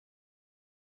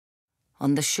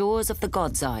on the shores of the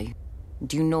God's Eye,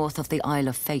 due north of the Isle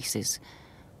of Faces,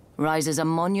 rises a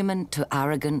monument to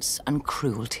arrogance and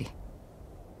cruelty.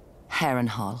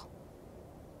 Harrenhal.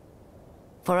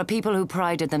 For a people who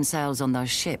prided themselves on their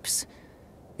ships,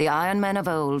 the Iron Men of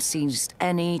old seized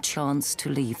any chance to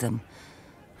leave them,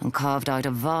 and carved out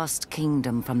a vast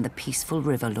kingdom from the peaceful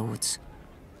river lords.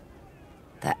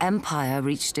 The empire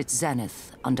reached its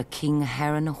zenith under King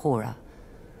Harrenhal,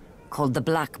 called the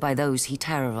Black by those he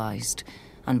terrorized,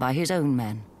 and by his own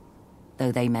men,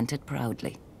 though they meant it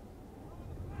proudly.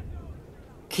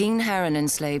 King Harren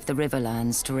enslaved the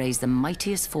Riverlands to raise the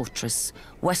mightiest fortress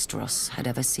Westeros had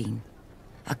ever seen.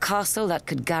 A castle that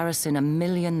could garrison 1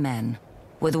 million men,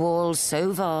 with walls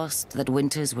so vast that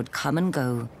winters would come and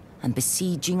go, and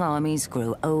besieging armies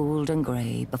grow old and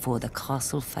grey before the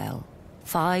castle fell.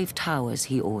 5 towers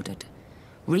he ordered,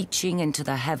 reaching into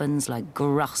the heavens like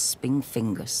grasping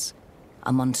fingers.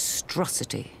 A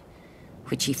monstrosity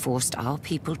which he forced our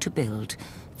people to build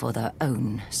for their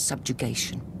own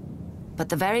subjugation. But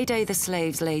the very day the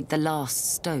slaves laid the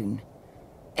last stone,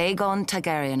 Aegon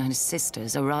Targaryen and his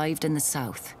sisters arrived in the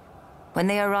south. When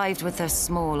they arrived with their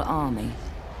small army,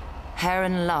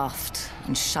 Harren laughed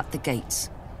and shut the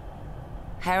gates.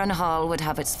 Harrenhal would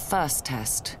have its first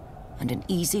test, and an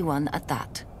easy one at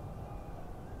that.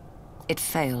 It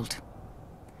failed.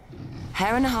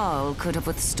 Harrenhal could have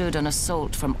withstood an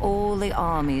assault from all the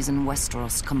armies in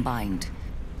Westeros combined.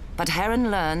 But Harren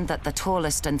learned that the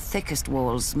tallest and thickest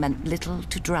walls meant little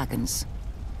to dragons,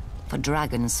 for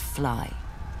dragons fly.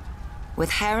 With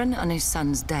Harren and his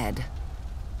sons dead,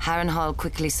 Harrenhal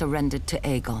quickly surrendered to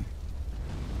Aegon.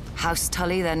 House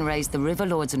Tully then raised the River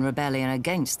Lords in rebellion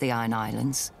against the Iron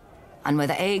Islands, and with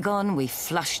Aegon we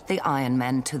flushed the Iron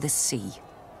Men to the sea.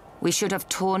 We should have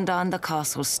torn down the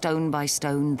castle stone by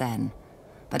stone then,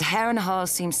 but Harrenhal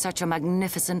seemed such a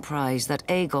magnificent prize that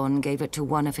Aegon gave it to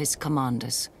one of his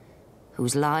commanders,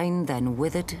 whose line then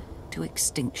withered to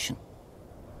extinction,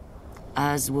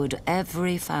 as would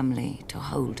every family to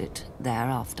hold it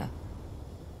thereafter.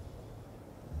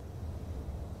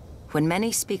 When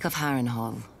many speak of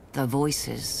Harrenhal, their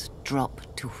voices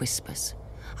drop to whispers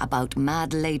about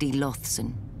Mad Lady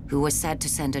Lothson, who was said to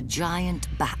send a giant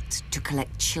bat to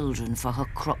collect children for her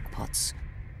crockpots,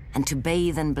 and to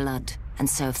bathe in blood and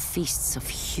serve feasts of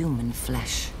human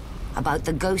flesh. About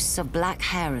the ghosts of Black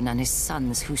Harren and his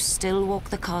sons who still walk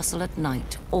the castle at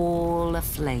night, all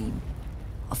aflame.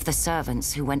 Of the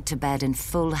servants who went to bed in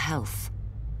full health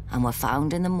and were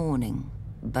found in the morning,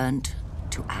 burnt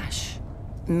to ash.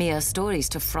 Mere stories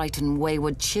to frighten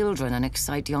wayward children and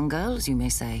excite young girls, you may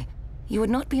say. You would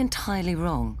not be entirely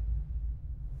wrong.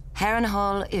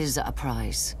 Harrenhal is a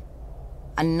prize.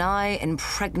 A nigh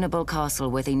impregnable castle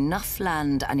with enough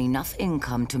land and enough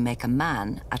income to make a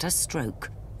man, at a stroke,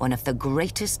 one of the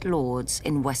greatest lords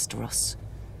in Westeros.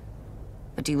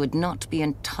 But you would not be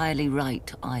entirely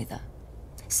right either.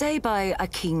 Say by a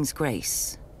king's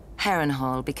grace,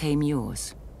 Harrenhal became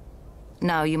yours.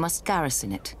 Now you must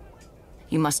garrison it.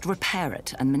 You must repair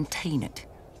it and maintain it.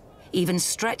 Even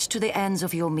stretched to the ends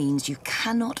of your means, you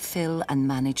cannot fill and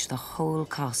manage the whole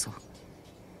castle.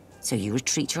 So you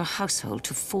retreat your household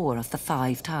to 4 of the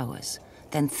 5 towers,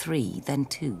 then 3, then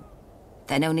 2,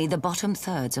 then only the bottom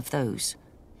thirds of those.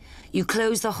 You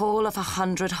close the whole of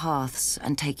 100 hearths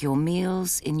and take your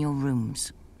meals in your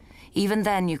rooms. Even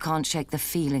then you can't shake the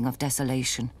feeling of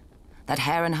desolation, that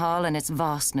Harrenhal and its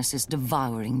vastness is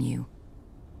devouring you.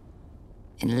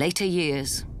 In later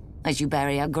years, as you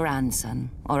bury a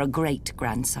grandson or a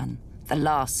great-grandson, the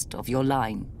last of your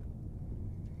line,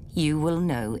 you will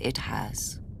know it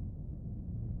has.